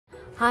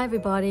Hi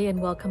everybody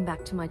and welcome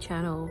back to my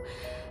channel.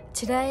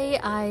 Today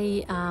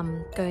I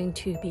am going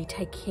to be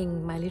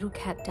taking my little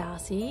cat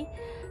Darcy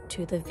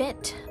to the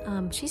vet.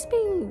 She's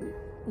been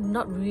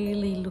not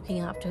really looking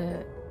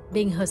after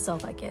being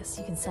herself, I guess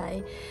you can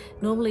say.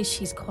 Normally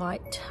she's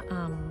quite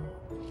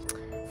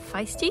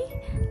feisty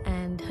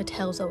and her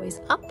tail's always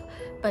up,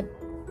 but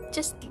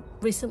just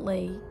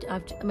recently,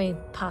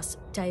 past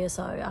day or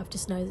so, I've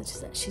just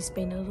noticed that she's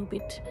been a little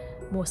bit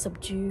more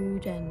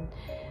subdued and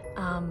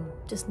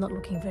just not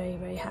looking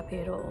very happy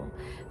at all.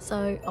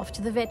 So off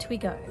to the vet we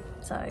go.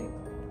 So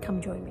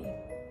come join me.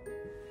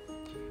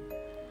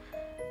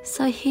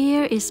 So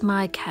here is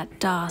my cat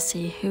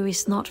Darcy, who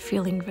is not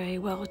feeling very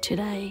well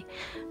today.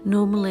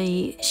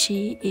 Normally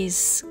she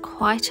is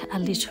quite a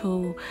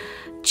little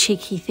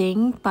cheeky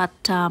thing, but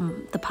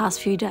the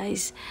past few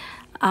days,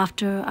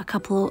 after a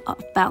couple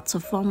of bouts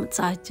of vomits,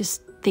 I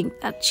just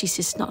think that she's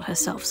just not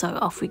herself. So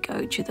off we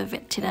go to the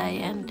vet today,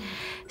 and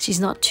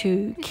she's not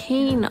too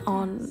keen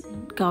on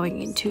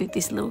going into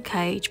this little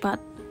cage, but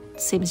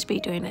seems to be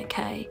doing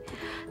okay.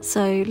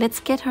 So let's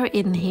get her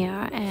in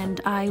here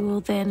and I will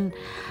then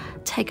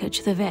take her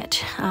to the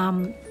vet.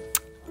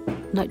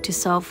 Note to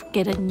self,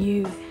 get a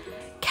new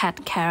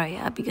cat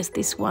carrier because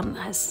this one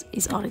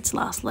is on its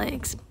last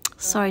legs.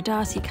 Sorry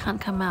Darcy, can't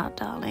come out,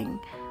 darling.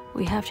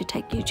 We have to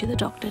take you to the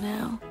doctor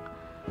now.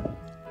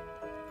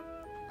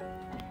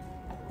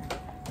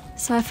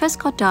 So I first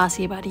got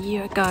Darcy about a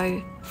year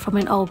ago from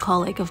an old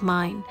colleague of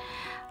mine.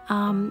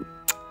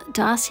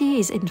 Darcy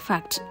is in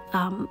fact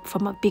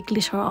from a big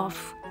litter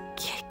of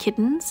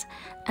kittens,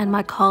 and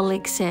my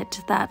colleague said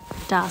that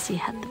Darcy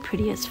had the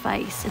prettiest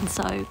face and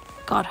so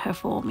got her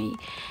for me.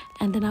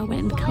 And then I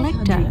went and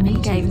collected her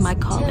and gave my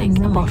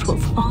colleague a bottle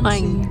of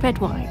wine, red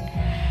wine.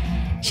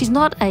 She's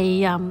not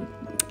a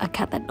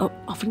cat that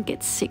often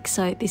gets sick,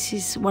 so this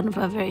is one of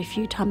our very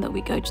few times that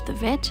we go to the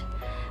vet.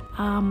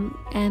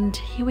 And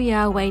here we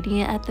are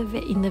waiting at the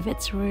vet, in the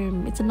vet's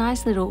room. It's a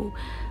nice little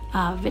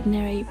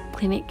veterinary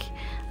clinic,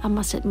 I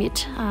must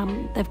admit.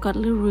 They've got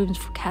little rooms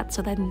for cats,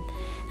 so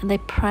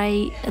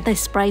they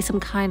spray some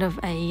kind of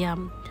a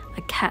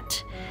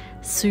cat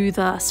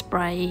soother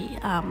spray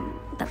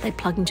that they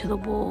plug into the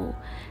wall.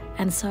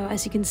 And so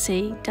as you can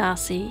see,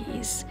 Darcy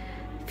is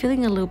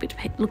feeling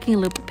looking a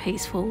little bit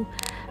peaceful,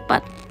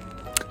 but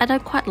I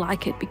don't quite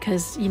like it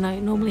because, you know,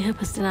 normally her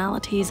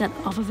personality is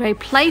of a very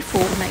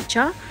playful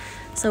nature.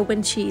 So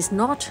when she's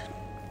not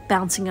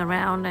bouncing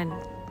around and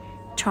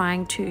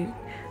trying to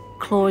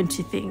claw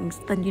into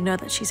things, then you know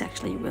that she's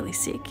actually really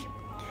sick.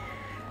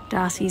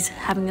 Darcy's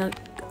having a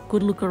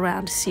good look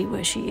around to see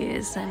where she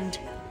is and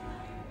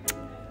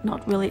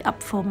not really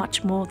up for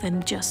much more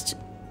than just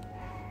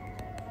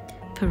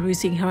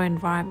perusing her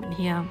environment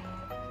here.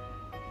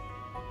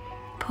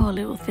 Poor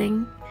little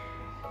thing.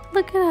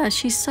 Look at her,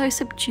 she's so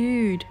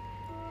subdued,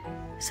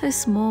 so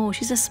small.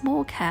 She's a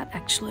small cat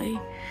actually,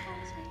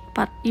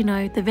 but you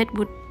know, the vet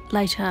would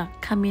later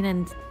come in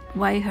and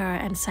weigh her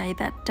and say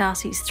that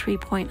Darcy's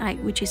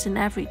 3.8, which is an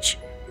average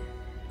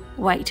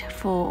weight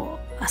for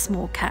a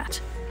small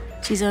cat.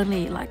 She's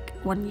only like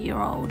 1 year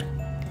old.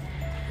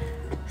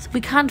 So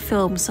we can't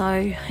film,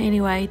 so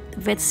anyway, the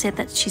vet said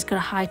that she's got a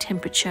high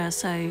temperature,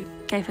 so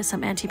gave her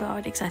some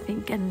antibiotics I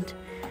think, and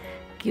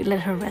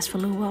let her rest for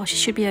a little while. She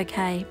should be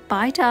okay.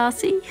 Bye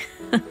Darcy.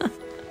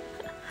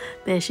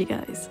 There she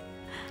goes.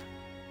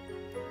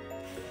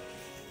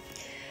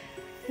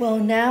 Well,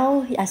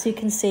 now as you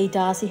can see,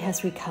 Darcy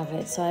has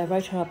recovered, so I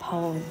wrote her a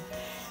poem.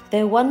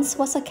 There once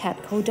was a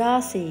cat called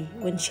Darcy.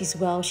 When she's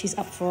well, she's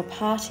up for a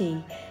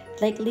party.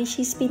 Lately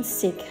she's been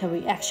sick, her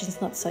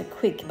reaction's not so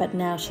quick, but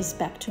now she's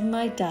back to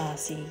my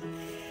Darcy.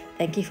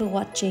 Thank you for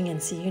watching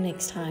and see you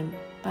next time.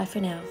 Bye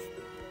for now.